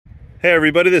Hey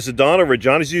everybody, this is Don over at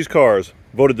Johnny's Used Cars,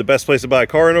 voted the best place to buy a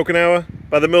car in Okinawa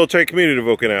by the military community of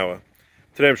Okinawa.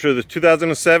 Today I'm sure the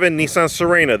 2007 Nissan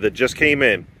Serena that just came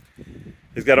in.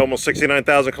 It's got almost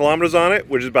 69,000 kilometers on it,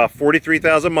 which is about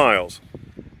 43,000 miles.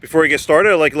 Before we get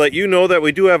started, I'd like to let you know that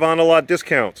we do have on-the-lot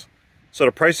discounts. So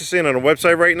the price you're seeing on the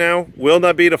website right now will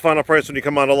not be the final price when you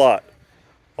come on the lot.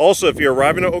 Also, if you're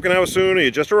arriving to Okinawa soon or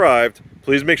you just arrived,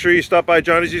 please make sure you stop by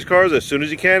Johnny's Used Cars as soon as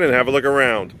you can and have a look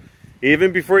around.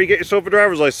 Even before you get yourself a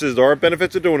driver's license, there are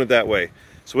benefits of doing it that way.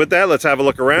 So with that, let's have a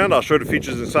look around. I'll show the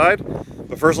features inside.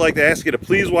 But first, I'd like to ask you to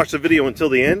please watch the video until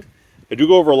the end. I do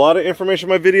go over a lot of information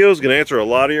in my videos, going to answer a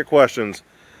lot of your questions.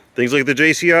 Things like the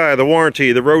JCI, the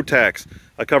warranty, the road tax.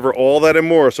 I cover all that and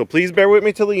more, so please bear with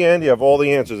me till the end. You have all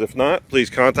the answers. If not, please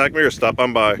contact me or stop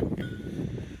on by.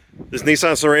 This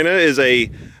Nissan Serena is an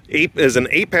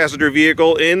 8-passenger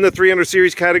vehicle in the 300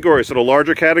 series category, so the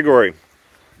larger category.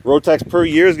 Road tax per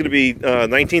year is going to be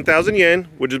 19,000 yen,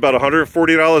 which is about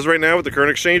 $140 right now with the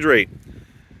current exchange rate.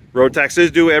 Road tax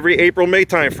is due every April-May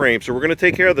time frame, so we're going to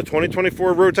take care of the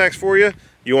 2024 road tax for you.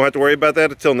 You won't have to worry about that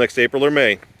until next April or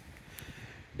May.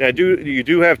 Now, you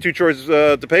do have two choices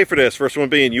to pay for this. First one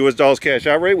being US dollars cash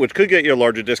out rate, which could get you a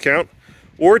larger discount,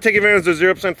 or take advantage of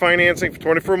 0% financing for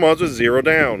 24 months with zero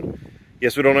down.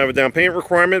 Yes, we don't have a down payment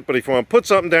requirement, but if you want to put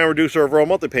something down, reduce your overall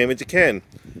monthly payments, you can.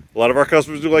 A lot of our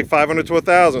customers do like $500 to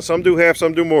 $1,000. Some do half,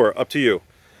 some do more. Up to you.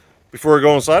 Before we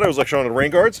go inside, I was showing the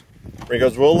rain guards. Rain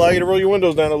guards will allow you to roll your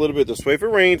windows down a little bit. This way, if it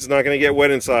rains, it's not going to get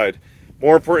wet inside.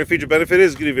 More important feature benefit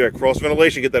is give you a cross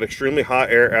ventilation, get that extremely hot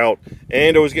air out,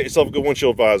 and always get yourself a good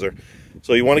windshield visor.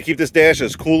 So you want to keep this dash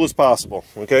as cool as possible.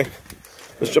 Okay,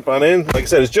 let's jump on in. Like I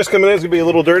said, it's just coming in. It's going to be a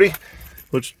little dirty,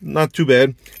 which not too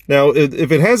bad. Now,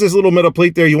 if it has this little metal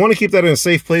plate there, you want to keep that in a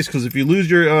safe place, because if you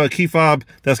lose your key fob,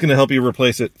 that's going to help you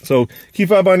replace it. So key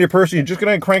fob on your person, you're just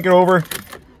going to crank it over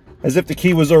as if the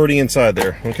key was already inside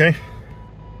there. Okay,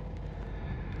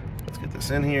 let's get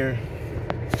this in here.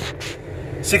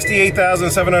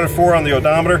 68,704 on the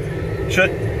odometer.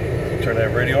 Should turn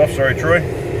that radio off. Sorry, Troy.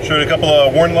 Showed a couple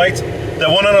of warning lights. That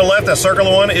one on the left, that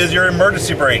circular one, is your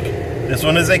emergency brake. This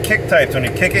one is a kick type. So when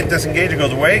you kick it, disengage, it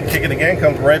goes away. Kick it again,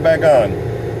 comes right back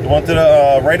on. The one to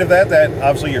the right of that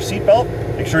obviously your seatbelt.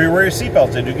 Make sure you wear your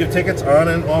seatbelt. They do give tickets on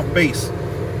and off base.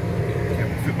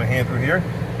 Can't fit my hand through here.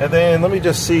 And then let me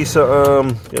just see. So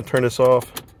yeah, turn this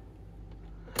off.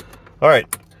 All right.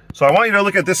 So I want you to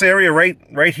look at this area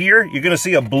right here. You're going to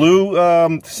see a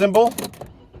blue symbol.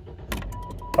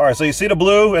 All right. So you see the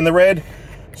blue and the red.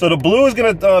 So the blue is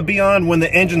going to be on when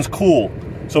the engine's cool.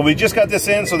 So we just got this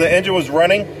in, so the engine was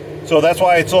running, so that's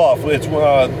why it's off. It's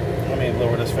let me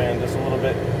lower this fan just a little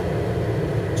bit.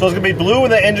 So it's gonna be blue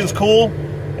when the engine's cool,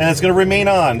 and it's gonna remain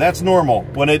on. That's normal.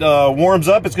 When it warms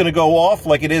up, it's gonna go off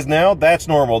like it is now. That's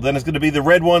normal. Then it's gonna be the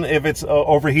red one if it's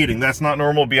overheating. That's not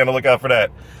normal. Be on the lookout for that.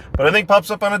 But anything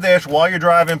pops up on the dash while you're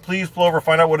driving, please pull over,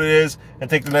 find out what it is, and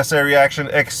take the necessary action,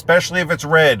 especially if it's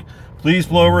red. Please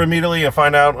pull over immediately and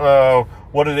find out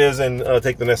what it is and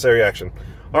take the necessary action.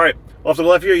 All right, off to the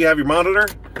left here, you have your monitor.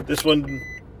 This one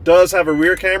does have a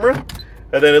rear camera,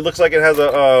 and then it looks like it has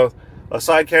a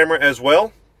side camera as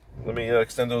well. Let me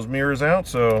extend those mirrors out.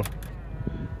 So,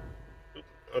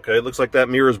 okay, it looks like that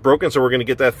mirror is broken, so we're gonna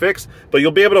get that fixed. But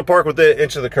you'll be able to park with the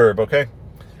inch of the curb, okay?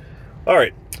 All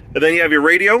right, and then you have your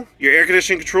radio, your air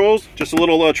conditioning controls, just a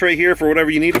little tray here for whatever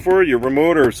you need it for, your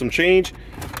remote or some change,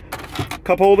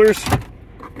 cup holders,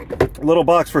 a little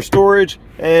box for storage,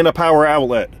 and a power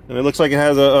outlet. And it looks like it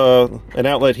has an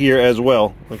outlet here as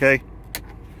well. Okay,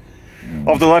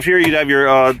 off to the left here you'd have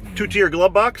your two-tier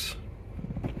glove box,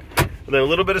 and then a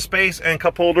little bit of space and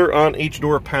cup holder on each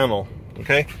door panel.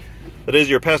 Okay, that is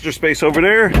your passenger space over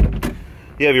there.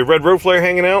 You have your red road flare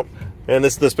hanging out, and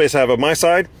this is the space I have on my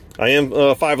side. I am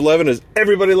 5'11", as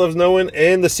everybody loves knowing,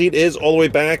 and the seat is all the way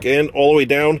back and all the way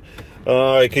down.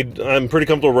 I'm pretty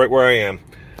comfortable right where I am.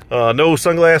 No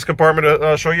sunglass compartment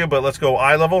to show you, but let's go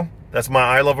eye level. That's my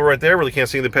eye level right there. Really can't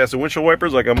see the past the windshield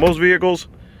wipers like on most vehicles.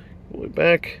 All the way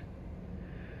back.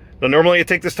 Now, normally I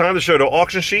take this time to show the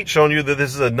auction sheet showing you that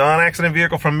this is a non-accident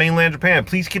vehicle from mainland Japan.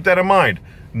 Please keep that in mind.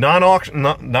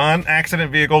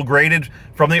 Non-accident vehicle graded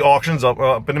from the auctions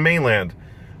up in the mainland.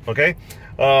 Okay?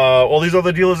 All these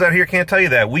other dealers out here can't tell you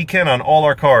that. We can on all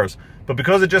our cars. But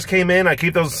because it just came in, I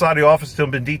keep those inside the office until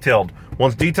it's been detailed.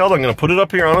 Once detailed, I'm going to put it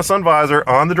up here on a sun visor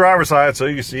on the driver's side so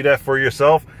you can see that for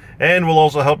yourself, and we'll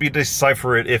also help you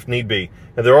decipher it if need be.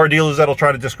 And there are dealers that'll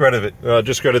try to discredit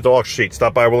the auction sheet.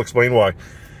 Stop by, we'll explain why.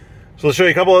 So let's show you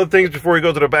a couple other things before we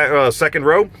go to the back second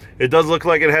row. It does look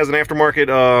like it has an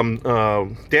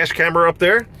aftermarket dash camera up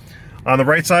there. On the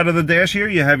right side of the dash here,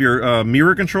 you have your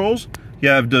mirror controls. You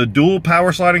have the dual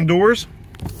power sliding doors.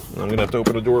 I'm gonna have to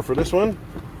open the door for this one.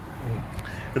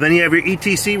 And then you have your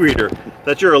ETC reader.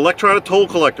 That's your electronic toll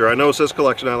collector. I know it says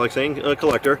collection, I like saying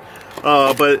collector.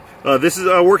 But this is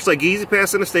works like Easy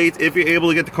Pass in the States if you're able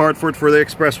to get the card for it for the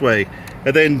expressway.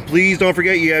 And then please don't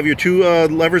forget you have your two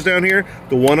levers down here.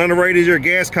 The one on the right is your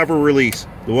gas cover release.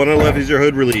 The one on the left is your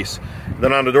hood release. And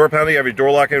then on the door panel you have your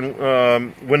door lock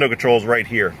and window controls right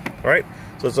here. All right,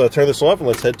 so let's turn this off and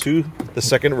let's head to the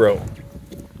second row.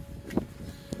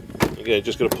 Okay,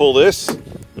 just gonna pull this.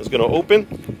 It's gonna open.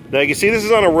 Now you can see this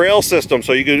is on a rail system,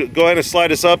 so you can go ahead and slide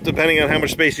this up depending on how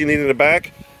much space you need in the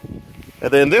back.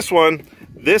 And then this one,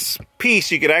 this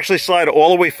piece, you can actually slide all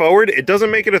the way forward. It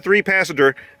doesn't make it a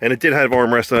 3-passenger, and it did have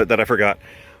armrest on it that I forgot.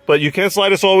 But you can slide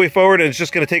this all the way forward, and it's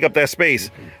just gonna take up that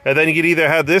space. And then you can either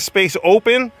have this space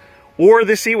open, or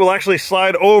this seat will actually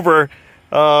slide over,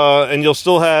 and you'll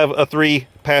still have a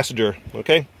 3-passenger,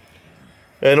 okay?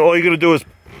 And all you're gonna do is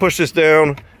push this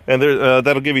down, and there,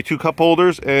 that'll give you 2 cup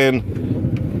holders,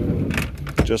 and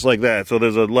just like that. So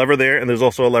there's a lever there, and there's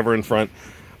also a lever in front.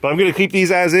 But I'm going to keep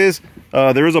these as is.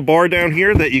 There is a bar down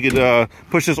here that you could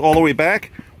push this all the way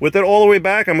back. With it all the way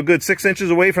back, I'm a good 6 inches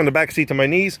away from the back seat to my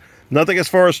knees. Nothing as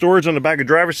far as storage on the back of the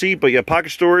driver's seat, but you have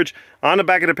pocket storage on the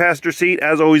back of the passenger seat.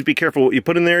 As always, be careful what you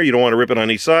put in there. You don't want to rip it on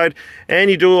each side. And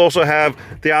you do also have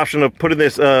the option of putting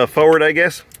this forward, I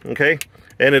guess. Okay.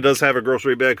 And it does have a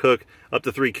grocery bag hook up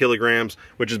to 3 kilograms,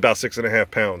 which is about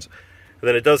 6.5 pounds. And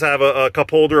then it does have a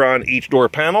cup holder on each door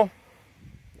panel.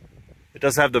 It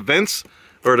does have the vents,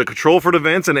 or the control for the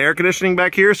vents and air conditioning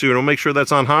back here, so you want to make sure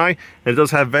that's on high. And it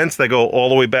does have vents that go all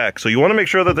the way back. So you want to make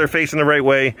sure that they're facing the right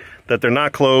way, that they're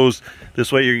not closed.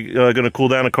 This way you're going to cool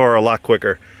down the car a lot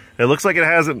quicker. And it looks like it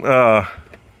has an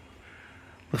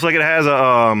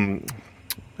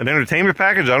entertainment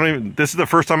package. This is the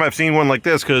first time I've seen one like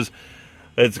this, because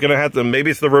it's going to have to, maybe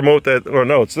it's the remote that, or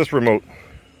no, it's this remote.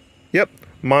 Yep.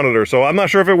 Monitor. So I'm not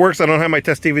sure if it works. I don't have my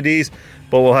test DVDs,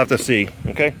 but we'll have to see.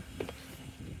 Okay.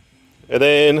 And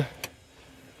then,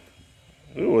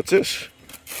 ooh, what's this?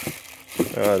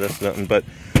 That's nothing. But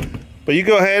you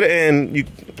go ahead and you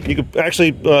can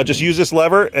actually just use this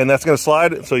lever, and that's going to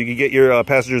slide, so you can get your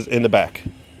passengers in the back.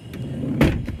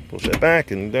 Push that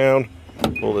back and down.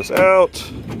 Pull this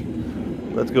out.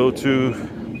 Let's go to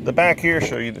the back here.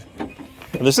 Show you.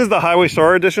 And this is the Highway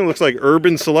Star Edition. Looks like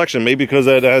Urban Selection, maybe because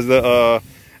it has the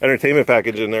entertainment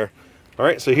package in there. All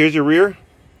right, so here's your rear.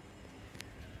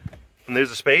 And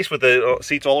there's a space with the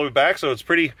seats all the way back, so it's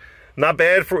pretty not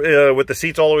bad for with the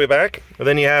seats all the way back. And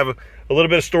then you have a little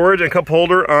bit of storage and cup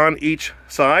holder on each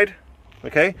side.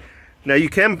 Okay. Now you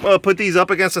can put these up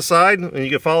against the side, and you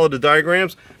can follow the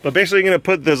diagrams. But basically, you're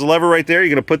gonna there's a lever right there. You're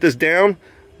gonna put this down.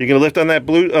 You're gonna lift on that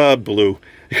blue.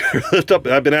 Lift up.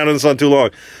 I've been out in the sun too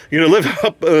long. You're gonna lift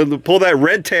up, pull that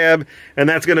red tab, and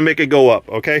that's gonna make it go up.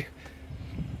 Okay.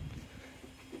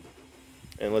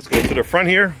 And let's go to the front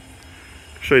here.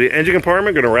 Show you the engine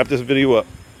compartment. Gonna wrap this video up.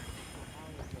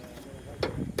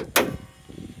 So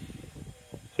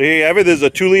here you have it. There's a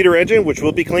 2-liter engine, which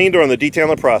will be cleaned during the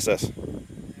detailing process.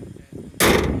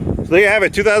 So there you have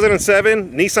it.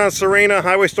 2007 Nissan Serena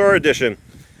Highway Star Edition.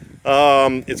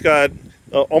 It's got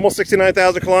almost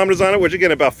 69,000 kilometers on it, which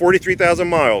again about 43,000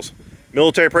 miles.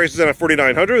 Military prices down at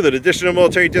 $4,900. With an additional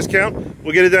military discount,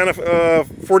 we'll get it down to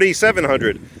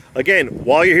 $4,700. Again,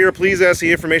 while you're here, please ask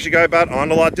the information guy about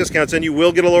on-the-lot discounts, and you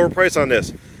will get a lower price on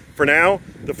this. For now,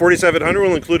 the $4,700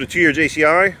 will include a 2-year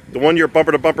JCI, the 1-year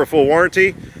bumper-to-bumper full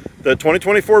warranty, the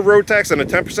 2024 road tax, and a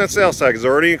 10% sales tax is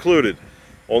already included.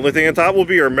 Only thing on top will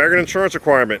be your American insurance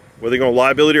requirement, whether you're going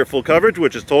liability or full coverage,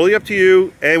 which is totally up to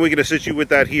you, and we can assist you with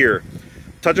that here.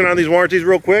 Touching on these warranties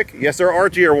real quick, yes, there are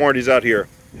 2-year warranties out here.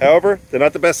 However, they're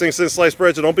not the best thing since sliced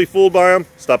bread, so don't be fooled by them.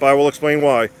 Stop by, we'll explain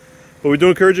why. But we do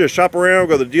encourage you to shop around,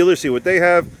 go to the dealer, see what they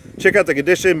have, check out the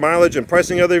condition, mileage, and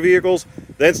pricing of their vehicles.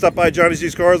 Then stop by Johnny's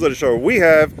Used Cars, let us show what we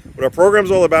have, what our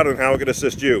program's all about, and how it can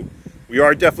assist you. We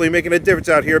are definitely making a difference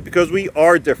out here because we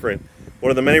are different. One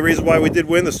of the many reasons why we did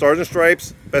win the Stars and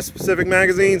Stripes, Best Pacific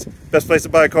Magazines, Best Place to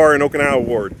Buy a Car in Okinawa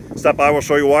Award. Stop by, we'll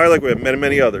show you why, like we have many,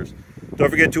 many others. Don't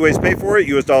forget 2 ways to pay for it,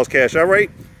 US dollars cash outright,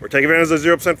 or take advantage of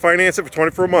 0% financing for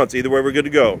 24 months. Either way, we're good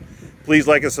to go. Please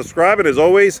like and subscribe, and as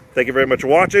always, thank you very much for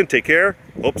watching. Take care.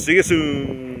 Hope to see you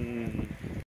soon.